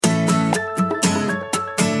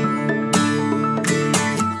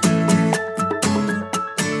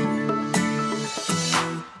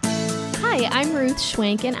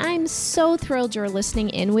Schwenk, and I'm so thrilled you're listening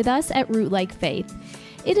in with us at Root Like Faith.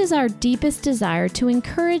 It is our deepest desire to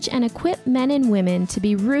encourage and equip men and women to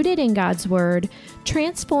be rooted in God's Word,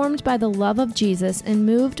 transformed by the love of Jesus, and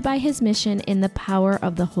moved by His mission in the power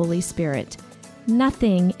of the Holy Spirit.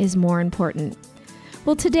 Nothing is more important.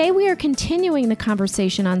 Well, today we are continuing the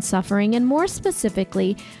conversation on suffering, and more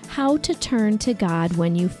specifically, how to turn to God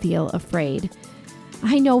when you feel afraid.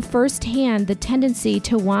 I know firsthand the tendency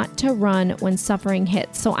to want to run when suffering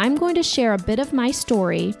hits, so I'm going to share a bit of my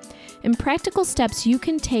story and practical steps you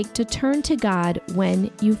can take to turn to God when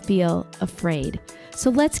you feel afraid. So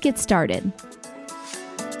let's get started.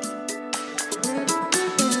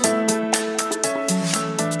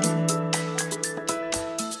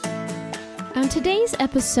 On today's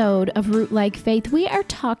episode of Root Like Faith, we are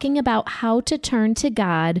talking about how to turn to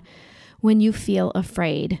God when you feel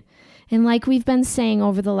afraid. And like we've been saying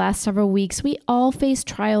over the last several weeks, we all face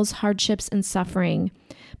trials, hardships, and suffering.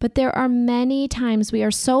 But there are many times we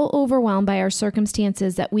are so overwhelmed by our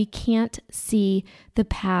circumstances that we can't see the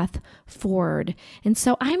path forward. And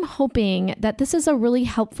so I'm hoping that this is a really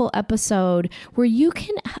helpful episode where you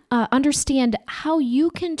can understand how you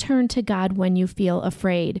can turn to God when you feel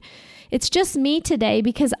afraid. It's just me today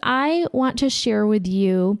because I want to share with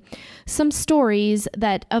you some stories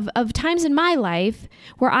that of times in my life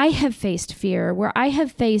where I have faced fear, where I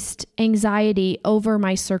have faced anxiety over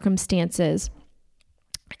my circumstances.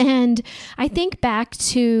 And I think back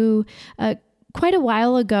to quite a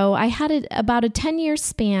while ago, I had about a 10-year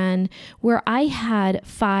span where I had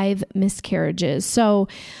 5 miscarriages. So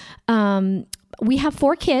we have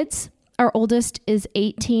 4 kids. Our oldest is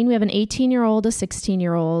 18. We have an 18-year-old, a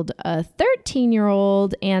 16-year-old, a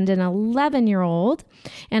 13-year-old, and an 11-year-old.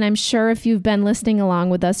 And I'm sure if you've been listening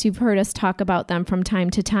along with us, you've heard us talk about them from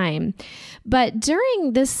time to time. But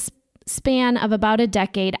during this span of about a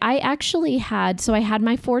decade, I had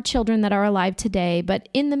my 4 children that are alive today, but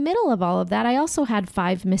in the middle of all of that, I also had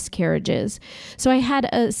 5 miscarriages. So I had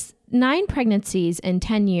 9 pregnancies in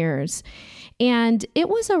 10 years. And it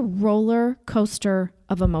was a roller coaster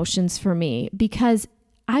of emotions for me because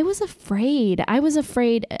I was afraid.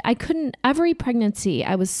 Every pregnancy,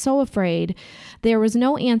 I was so afraid. There was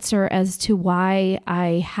no answer as to why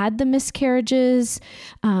I had the miscarriages.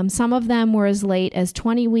 Some of them were as late as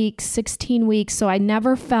 20 weeks, 16 weeks. So I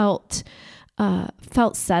never felt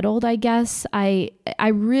settled, I guess. I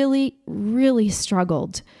really, really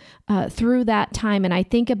struggled through that time. And I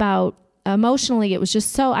think about emotionally, it was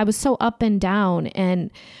just I was so up and down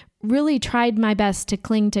and really tried my best to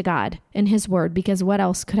cling to God and His Word because what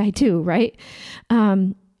else could I do, right?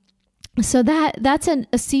 So that's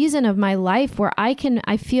a season of my life where I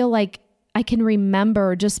feel like I can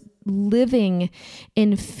remember just living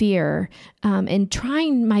in fear and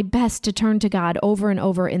trying my best to turn to God over and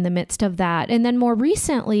over in the midst of that. And then more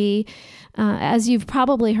recently, as you've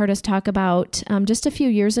probably heard us talk about, just a few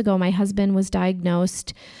years ago, my husband was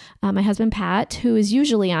diagnosed. My husband, Pat, who is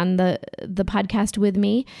usually on the podcast with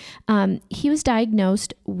me, he was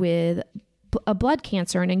diagnosed with a blood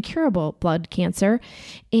cancer, an incurable blood cancer.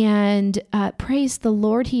 And praise the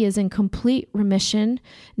Lord, he is in complete remission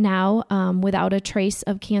now without a trace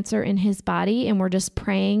of cancer in his body. And we're just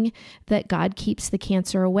praying that God keeps the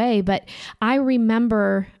cancer away. But I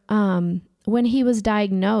remember when he was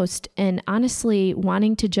diagnosed and honestly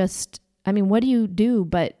wanting to what do you do?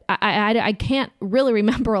 But I can't really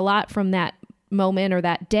remember a lot from that moment or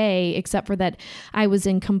that day, except for that I was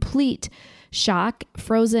in complete shock,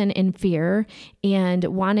 frozen in fear, and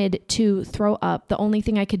wanted to throw up. The only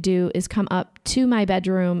thing I could do is come up to my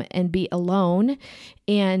bedroom and be alone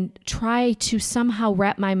and try to somehow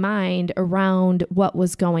wrap my mind around what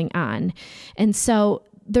was going on. And so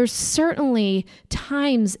there's certainly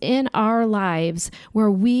times in our lives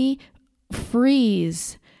where we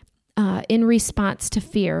freeze in response to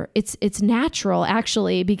fear. It's natural,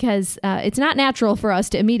 actually, because it's not natural for us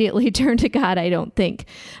to immediately turn to God, I don't think.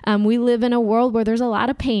 We live in a world where there's a lot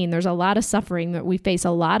of pain, there's a lot of suffering, that we face a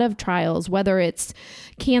lot of trials, whether it's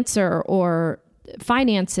cancer or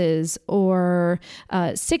finances or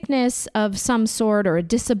sickness of some sort or a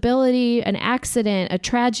disability, an accident, a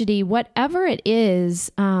tragedy, whatever it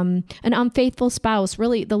is, an unfaithful spouse,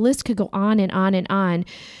 really the list could go on and on and on.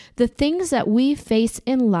 The things that we face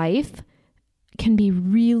in life can be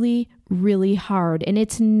really, really hard, and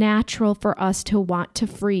it's natural for us to want to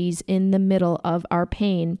freeze in the middle of our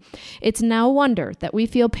pain. It's no wonder that we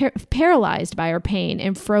feel paralyzed by our pain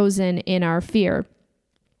and frozen in our fear.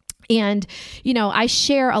 And, I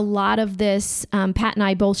share a lot of this. Pat and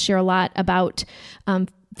I both share a lot about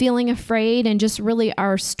feeling afraid and just really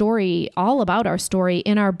our story, all about our story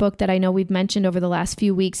in our book that I know we've mentioned over the last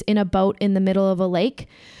few weeks, In a Boat in the Middle of a Lake,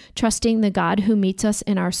 Trusting the God Who Meets Us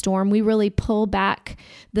in Our Storm. We really pull back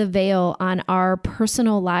the veil on our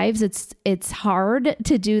personal lives. It's hard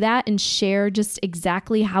to do that and share just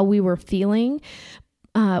exactly how we were feeling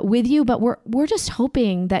with you, but we're just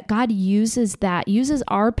hoping that God uses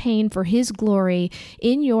our pain for His glory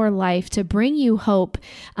in your life to bring you hope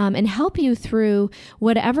and help you through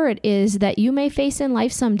whatever it is that you may face in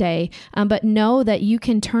life someday. But know that you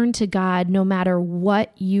can turn to God no matter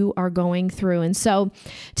what you are going through. And so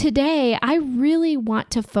today, I really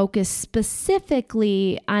want to focus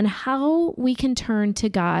specifically on how we can turn to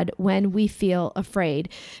God when we feel afraid.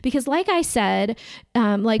 Because like I said,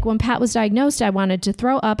 like when Pat was diagnosed, I wanted to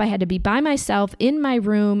throw up. I had to be by myself in my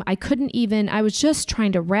room. I was just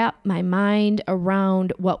trying to wrap my mind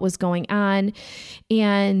around what was going on.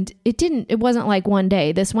 And it wasn't like one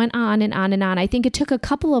day. This went on and on and on. I think it took a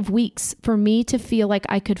couple of weeks for me to feel like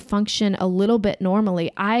I could function a little bit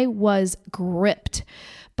normally. I was gripped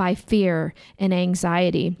by fear and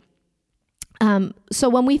anxiety. So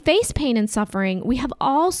when we face pain and suffering, we have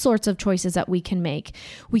all sorts of choices that we can make.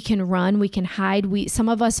 We can run, we can hide. Some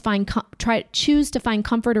of us choose to find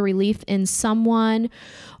comfort or relief in someone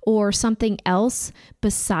or something else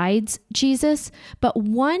besides Jesus. But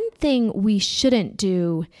one thing we shouldn't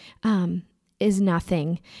do is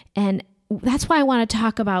nothing. And that's why I want to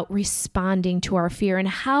talk about responding to our fear and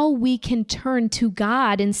how we can turn to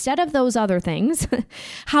God instead of those other things,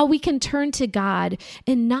 how we can turn to God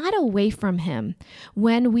and not away from Him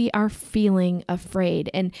when we are feeling afraid.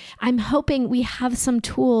 And I'm hoping we have some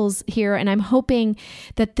tools here, and I'm hoping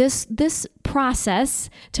that this process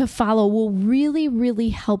to follow will really,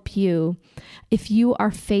 really help you if you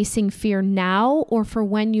are facing fear now or for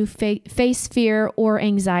when you face fear or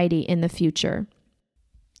anxiety in the future.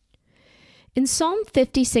 In Psalm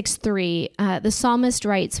 56:3, the psalmist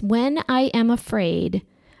writes, "When I am afraid,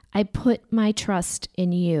 I put my trust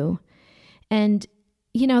in you." And,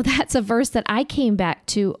 that's a verse that I came back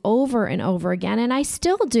to over and over again. And I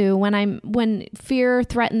still do when fear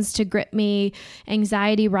threatens to grip me,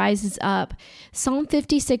 anxiety rises up. Psalm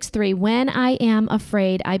 56:3, "When I am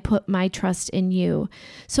afraid, I put my trust in you."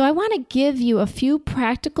 So I want to give you a few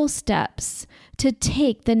practical steps to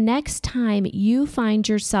take the next time you find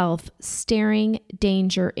yourself staring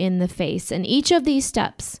danger in the face. And each of these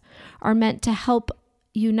steps are meant to help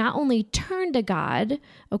you not only turn to God,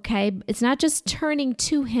 okay? It's not just turning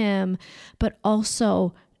to Him, but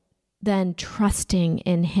also then trusting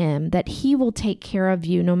in Him, that He will take care of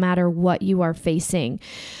you no matter what you are facing.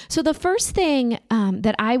 So the first thing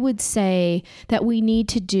that I would say that we need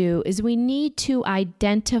to do is we need to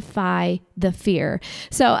identify the fear.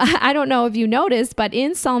 So I don't know if you noticed, but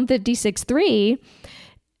in Psalm 56:3,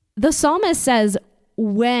 the psalmist says,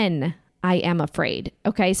 "When I am afraid."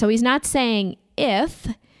 Okay, so he's not saying if,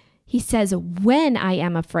 he says when I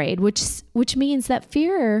am afraid, which means that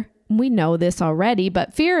fear, we know this already,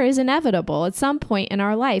 but fear is inevitable at some point in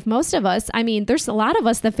our life. Most of us, there's a lot of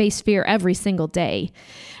us that face fear every single day.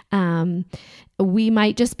 We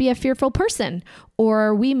might just be a fearful person,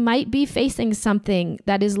 or we might be facing something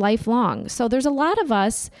that is lifelong. So there's a lot of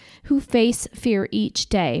us who face fear each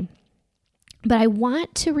day. But I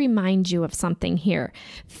want to remind you of something here.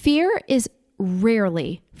 Fear is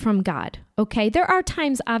rarely from God. Okay. There are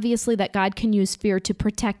times, obviously, that God can use fear to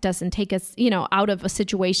protect us and take us, out of a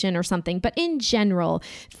situation or something. But in general,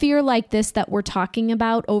 fear like this that we're talking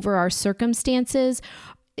about over our circumstances,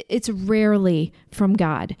 it's rarely from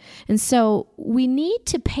God. And so we need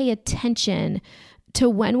to pay attention to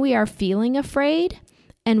when we are feeling afraid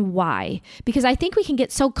and why. Because I think we can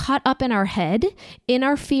get so caught up in our head, in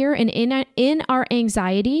our fear and in our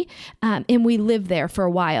anxiety, and we live there for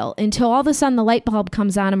a while until all of a sudden the light bulb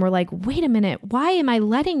comes on and we're like, wait a minute, why am I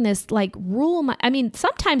letting this rule my...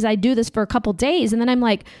 sometimes I do this for a couple days and then I'm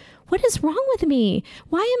like, what is wrong with me?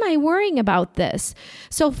 Why am I worrying about this?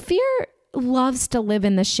 So fear loves to live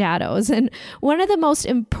in the shadows. And one of the most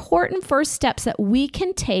important first steps that we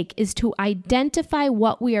can take is to identify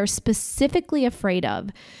what we are specifically afraid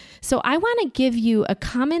of. So I want to give you a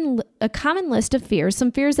common list of fears,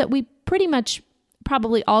 some fears that we pretty much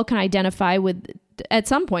probably all can identify with at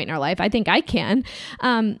some point in our life. I think I can.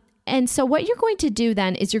 And so what you're going to do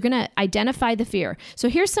then is you're going to identify the fear. So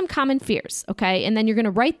here's some common fears, okay? And then you're going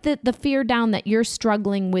to write the fear down that you're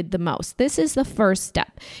struggling with the most. This is the first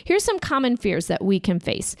step. Here's some common fears that we can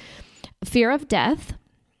face. Fear of death,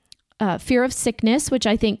 fear of sickness, which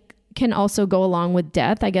I think can also go along with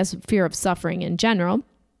death. I guess fear of suffering in general.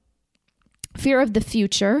 Fear of the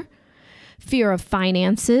future, fear of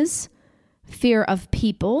finances, fear of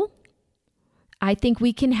people. I think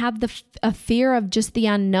we can have a fear of just the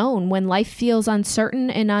unknown when life feels uncertain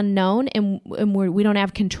and unknown and we don't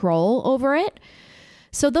have control over it.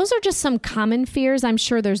 So those are just some common fears. I'm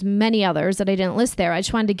sure there's many others that I didn't list there. I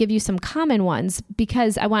just wanted to give you some common ones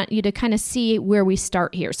because I want you to kind of see where we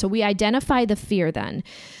start here. So we identify the fear then.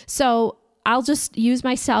 So I'll just use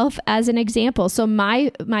myself as an example. So my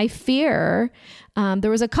fear,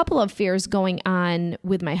 there was a couple of fears going on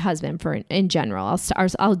with my husband in general.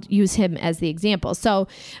 I'll use him as the example. So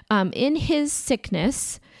in his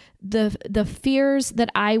sickness, the fears that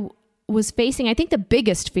I was facing, I think the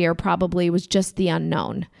biggest fear probably was just the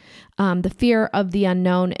unknown, the fear of the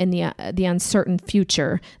unknown and the uncertain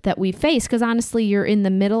future that we face. Because honestly, you're in the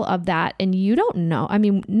middle of that and you don't know. I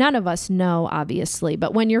mean, none of us know, obviously,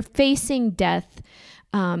 but when you're facing death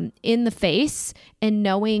in the face and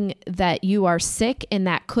knowing that you are sick and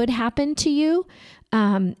that could happen to you,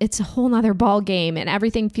 it's a whole nother ball game and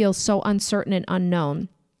everything feels so uncertain and unknown.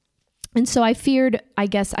 And so I feared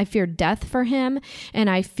death for him, and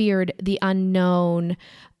I feared the unknown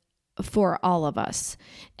for all of us.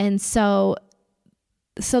 And so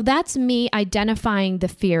that's me identifying the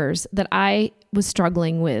fears that I was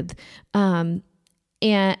struggling with and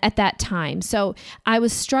at that time. So I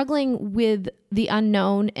was struggling with the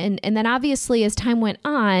unknown, and then obviously as time went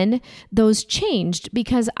on, those changed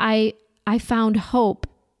because I found hope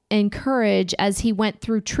and courage as he went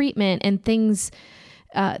through treatment and things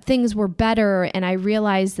were better, and I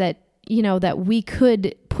realized that that we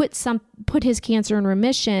could put his cancer in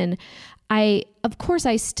remission. Of course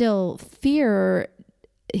I still fear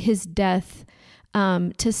his death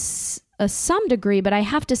to some degree, but I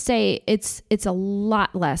have to say it's a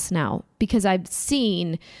lot less now because I've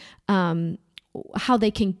seen how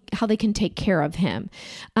they can take care of him,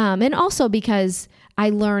 and also because I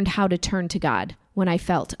learned how to turn to God when I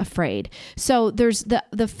felt afraid. So there's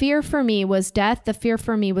the fear for me was death. The fear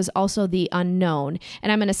for me was also the unknown.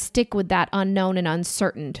 And I'm going to stick with that unknown and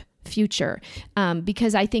uncertain future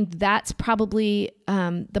because I think that's probably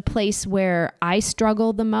the place where I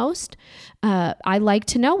struggle the most. I like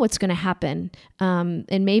to know what's going to happen.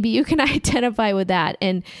 And maybe you can identify with that.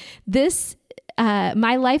 And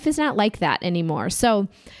my life is not like that anymore. So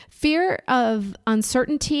fear of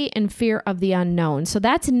uncertainty and fear of the unknown. So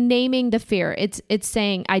that's naming the fear. It's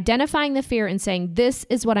saying, identifying the fear and saying, this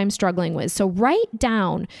is what I'm struggling with. So write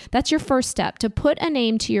down, that's your first step, to put a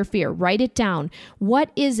name to your fear. Write it down.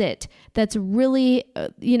 What is it that's really,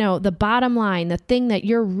 the bottom line, the thing that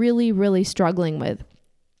you're really, really struggling with?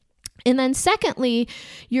 And then secondly,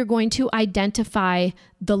 you're going to identify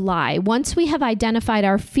the lie. Once we have identified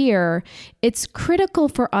our fear, it's critical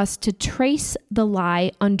for us to trace the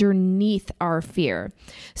lie underneath our fear.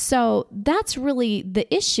 So that's really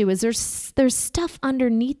the issue is there's stuff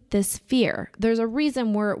underneath this fear. There's a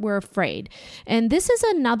reason we're afraid. And this is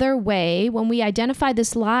another way when we identify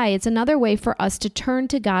this lie, it's another way for us to turn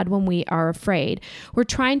to God when we are afraid. We're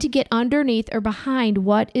trying to get underneath or behind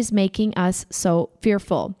what is making us so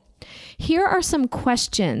fearful. Here are some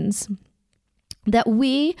questions that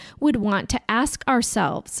we would want to ask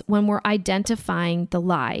ourselves when we're identifying the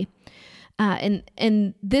lie.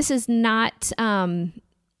 And this is not,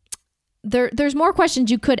 there's more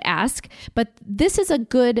questions you could ask, but this is a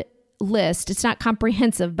good list. It's not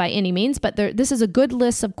comprehensive by any means, but this is a good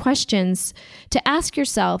list of questions to ask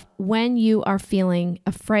yourself when you are feeling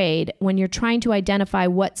afraid, when you're trying to identify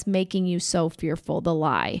what's making you so fearful, the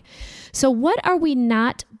lie. So what are we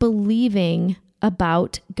not believing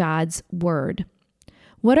about God's word?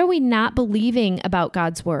 What are we not believing about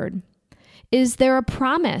God's word? Is there a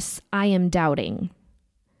promise I am doubting?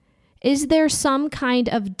 Is there some kind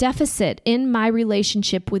of deficit in my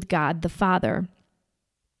relationship with God the Father?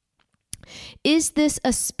 Is this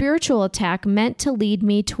a spiritual attack meant to lead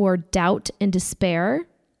me toward doubt and despair?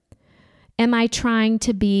 Am I trying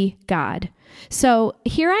to be God? So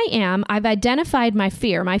here I am. I've identified my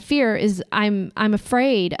fear. My fear is I'm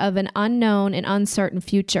afraid of an unknown and uncertain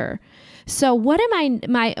future. So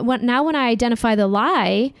now when I identify the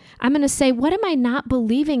lie, I'm going to say, what am I not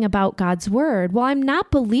believing about God's word? Well, I'm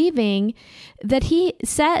not believing that he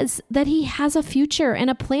says that he has a future and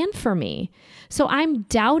a plan for me. So I'm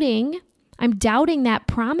doubting that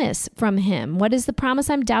promise from him. What is the promise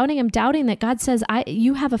I'm doubting? I'm doubting that God says,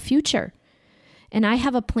 you have a future and I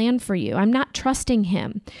have a plan for you. I'm not trusting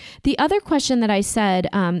him. The other question that I said,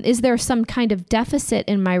 is there some kind of deficit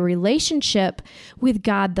in my relationship with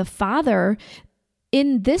God the Father?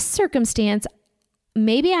 In this circumstance,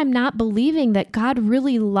 maybe I'm not believing that God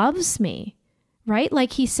really loves me. right?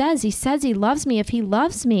 Like he says he loves me. If he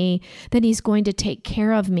loves me, then he's going to take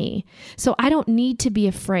care of me. So I don't need to be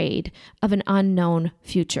afraid of an unknown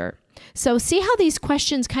future. So see how these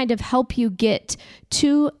questions kind of help you get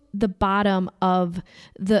to the bottom of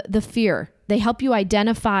the fear. They help you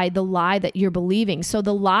identify the lie that you're believing. So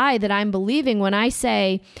the lie that I'm believing when I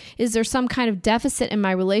say, is there some kind of deficit in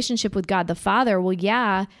my relationship with God the Father? Well,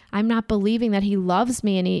 yeah, I'm not believing that he loves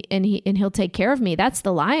me and he'll take care of me. That's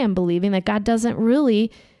the lie I'm believing, that God doesn't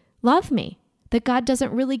really love me, that God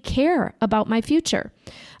doesn't really care about my future.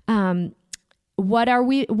 What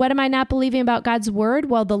am I not believing about God's word?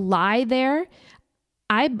 Well, the lie there,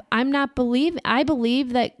 I believe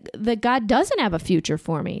that God doesn't have a future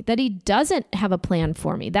for me, that he doesn't have a plan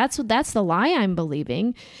for me. That's the lie I'm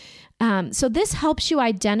believing. So this helps you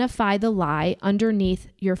identify the lie underneath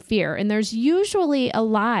your fear. And there's usually a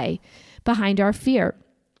lie behind our fear.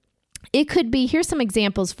 It could be, here's some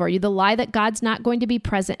examples for you. The lie that God's not going to be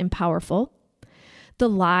present and powerful. The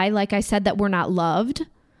lie, like I said, that we're not loved.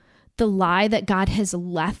 The lie that God has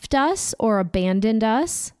left us or abandoned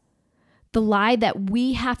us. The lie that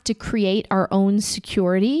we have to create our own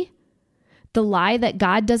security. The lie that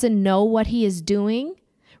God doesn't know what he is doing.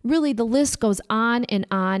 Really, the list goes on and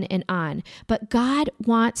on and on. But God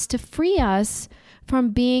wants to free us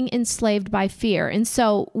from being enslaved by fear. And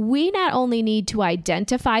so we not only need to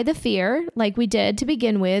identify the fear like we did to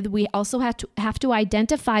begin with, we also have to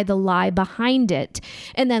identify the lie behind it.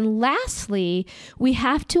 And then lastly, we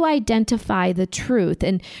have to identify the truth.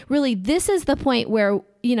 And really, this is the point where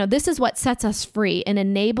this is what sets us free and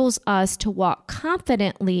enables us to walk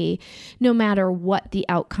confidently no matter what the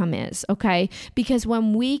outcome is, okay? Because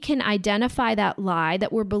when we can identify that lie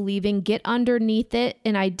that we're believing, get underneath it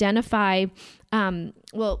and identify,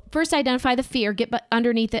 first identify the fear, get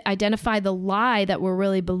underneath it, identify the lie that we're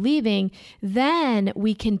really believing, then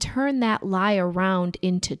we can turn that lie around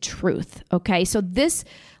into truth, okay? So this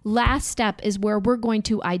last step is where we're going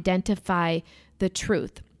to identify the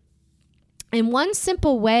truth. And one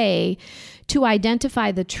simple way to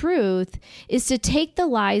identify the truth is to take the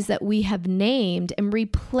lies that we have named and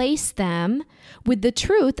replace them with the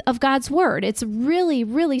truth of God's word. It's really,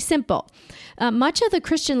 really simple. Much of the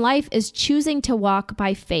Christian life is choosing to walk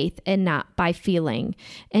by faith and not by feeling.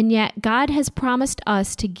 And yet God has promised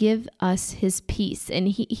us to give us his peace. And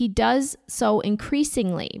he does so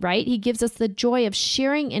increasingly, right? He gives us the joy of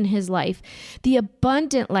sharing in his life, the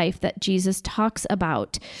abundant life that Jesus talks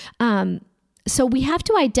about. So we have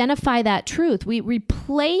to identify that truth. We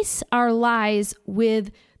replace our lies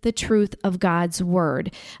with the truth of God's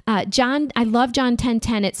word. I love John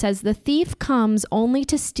 10:10. It says, "The thief comes only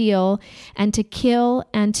to steal and to kill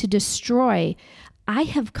and to destroy. I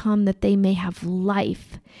have come that they may have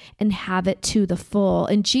life and have it to the full."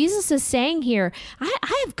 And Jesus is saying here,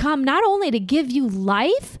 I have come not only to give you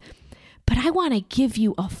life, but I want to give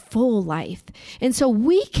you a full life. And so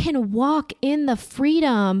we can walk in the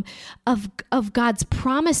freedom of God's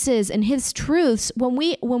promises and his truths when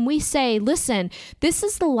we say, listen, this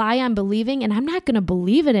is the lie I'm believing, and I'm not going to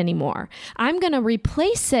believe it anymore. I'm going to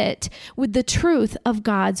replace it with the truth of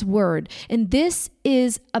God's word. And this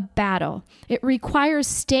is a battle. It requires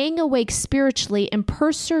staying awake spiritually and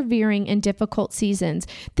persevering in difficult seasons.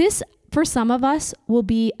 This, for some of us, will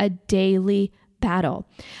be a daily battle.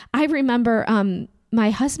 I remember my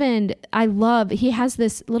husband, he has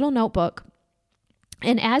this little notebook.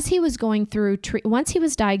 And as he was going through, once he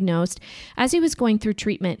was diagnosed, as he was going through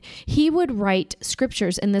treatment, he would write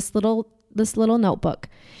scriptures in this little notebook.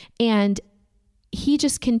 And he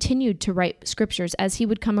just continued to write scriptures as he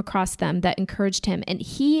would come across them that encouraged him. And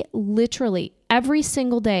he literally, every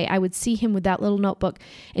single day, I would see him with that little notebook,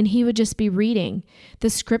 and he would just be reading the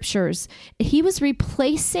scriptures. He was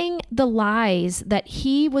replacing the lies that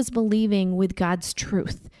he was believing with God's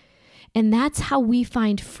truth. And that's how we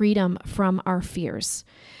find freedom from our fears.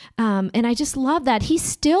 And I just love that. He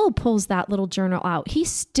still pulls that little journal out. He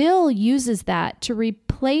still uses that to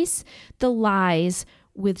replace the lies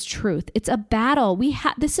with truth. It's a battle.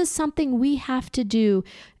 This is something we have to do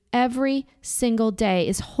every single day,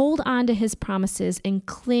 is hold on to his promises and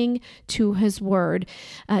cling to his word,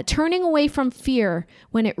 turning away from fear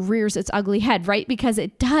when it rears its ugly head, right? Because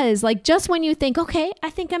it does. Like, just when you think, okay, I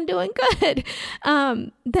think I'm doing good,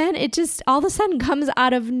 then it just all of a sudden comes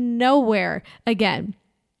out of nowhere again.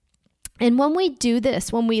 And when we do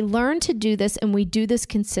this, when we learn to do this and we do this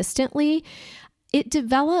consistently, it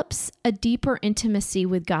develops a deeper intimacy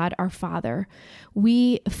with God, our Father.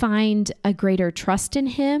 We find a greater trust in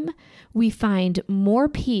him. We find more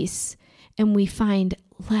peace, and we find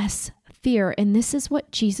less fear. And this is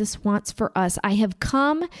what Jesus wants for us. I have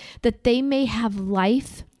come that they may have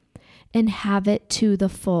life and have it to the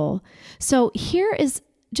full. So here is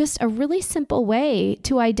just a really simple way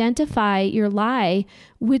to identify your lie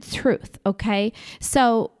with truth, okay?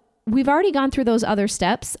 So we've already gone through those other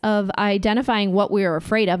steps of identifying what we are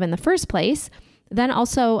afraid of in the first place, then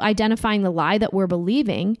also identifying the lie that we're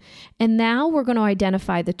believing, and now we're going to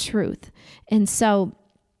identify the truth. And so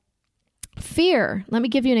fear, let me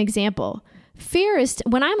give you an example. Fear is,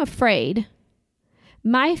 when I'm afraid,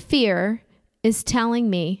 my fear is telling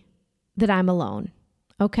me that I'm alone,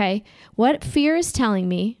 okay? What fear is telling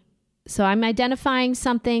me, so I'm identifying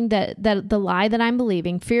something that the lie that I'm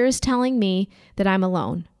believing, fear is telling me that I'm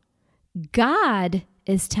alone. God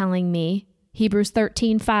is telling me, Hebrews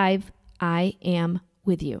 13:5, I am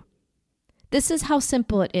with you. This is how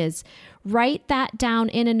simple it is. Write that down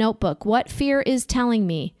in a notebook. What fear is telling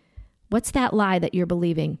me? What's that lie that you're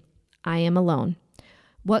believing? I am alone.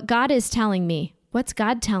 What God is telling me? What's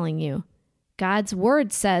God telling you? God's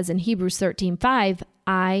word says in Hebrews 13:5,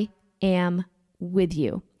 I am with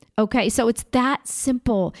you. Okay, so it's that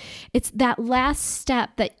simple. It's that last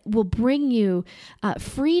step that will bring you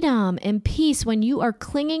freedom and peace when you are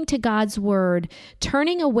clinging to God's word,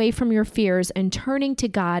 turning away from your fears and turning to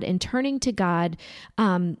God and turning to God,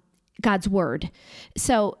 God's word.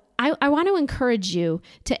 So I want to encourage you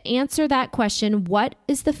to answer that question. What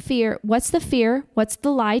is the fear? What's the fear? What's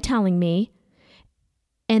the lie telling me?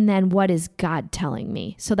 And then what is God telling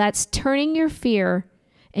me? So that's turning your fear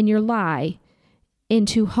and your lie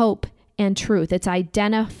into hope and truth. It's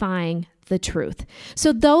identifying the truth.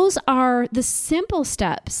 So those are the simple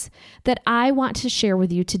steps that I want to share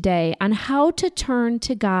with you today on how to turn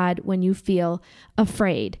to God when you feel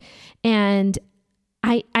afraid. And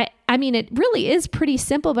I mean, it really is pretty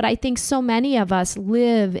simple, but I think so many of us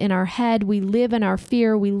live in our head. We live in our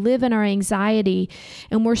fear. We live in our anxiety,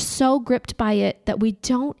 and we're so gripped by it that we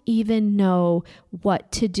don't even know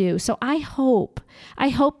what to do. So I hope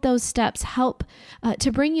those steps help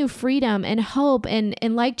to bring you freedom and hope.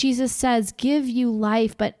 And like Jesus says, give you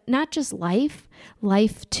life, but not just life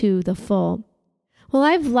to the full. Well,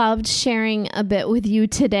 I've loved sharing a bit with you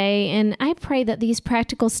today, and I pray that these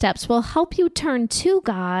practical steps will help you turn to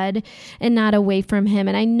God and not away from Him.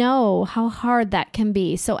 And I know how hard that can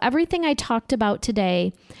be. So everything I talked about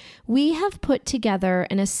today, we have put together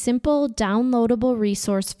in a simple downloadable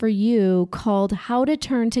resource for you called How to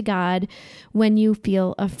Turn to God When You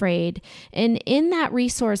Feel Afraid. And in that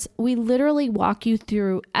resource, we literally walk you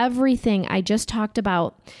through everything I just talked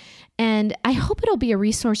about. And I hope it'll be a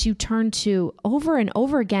resource you turn to over and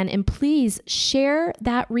over again. And please share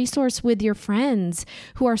that resource with your friends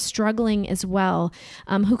who are struggling as well,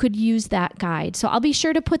 who could use that guide. So I'll be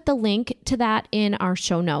sure to put the link to that in our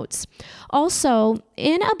show notes. Also,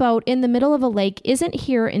 In a Boat in the Middle of a Lake isn't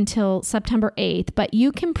here until September 8th, but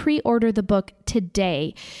you can pre-order the book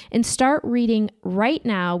today and start reading right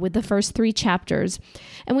now with the first 3 chapters.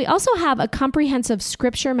 And we also have a comprehensive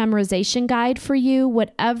scripture memorization guide for you,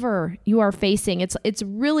 whatever you are facing. It's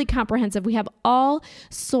really comprehensive. We have all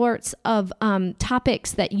sorts of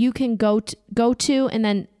topics that you can go to and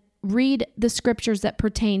then read the scriptures that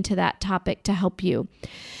pertain to that topic to help you.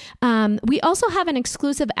 We also have an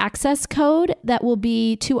exclusive access code that will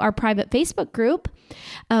be to our private Facebook group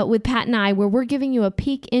with Pat and I, where we're giving you a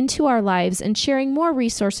peek into our lives and sharing more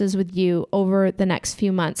resources with you over the next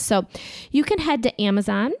few months. So you can head to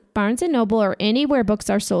Amazon, Barnes & Noble, or anywhere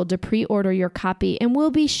books are sold to pre-order your copy, and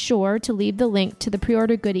we'll be sure to leave the link to the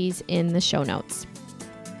pre-order goodies in the show notes.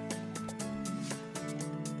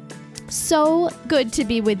 So good to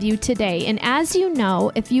be with you today. And as you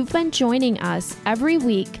know, if you've been joining us every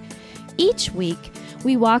week, each week,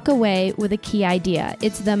 we walk away with a key idea.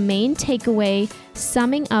 It's the main takeaway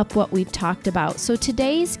summing up what we've talked about. So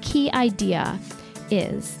today's key idea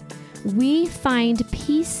is we find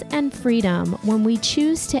peace and freedom when we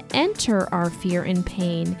choose to enter our fear and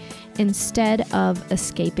pain instead of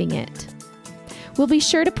escaping it. We'll be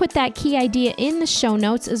sure to put that key idea in the show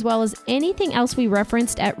notes, as well as anything else we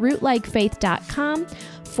referenced at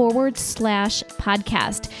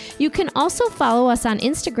rootlikfaith.com/podcast. You can also follow us on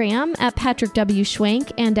Instagram at Patrick W.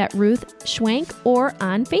 Schwenk and at Ruth Schwenk, or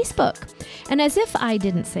on Facebook. And as if I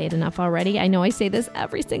didn't say it enough already, I know I say this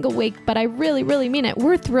every single week, but I really, really mean it.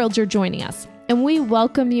 We're thrilled you're joining us, and we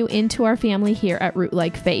welcome you into our family here at Root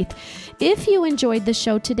Like Faith. If you enjoyed the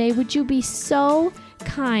show today, would you be so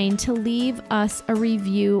kind to leave us a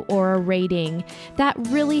review or a rating? That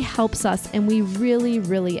really helps us, and we really,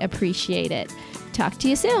 really appreciate it. Talk to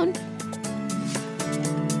you soon.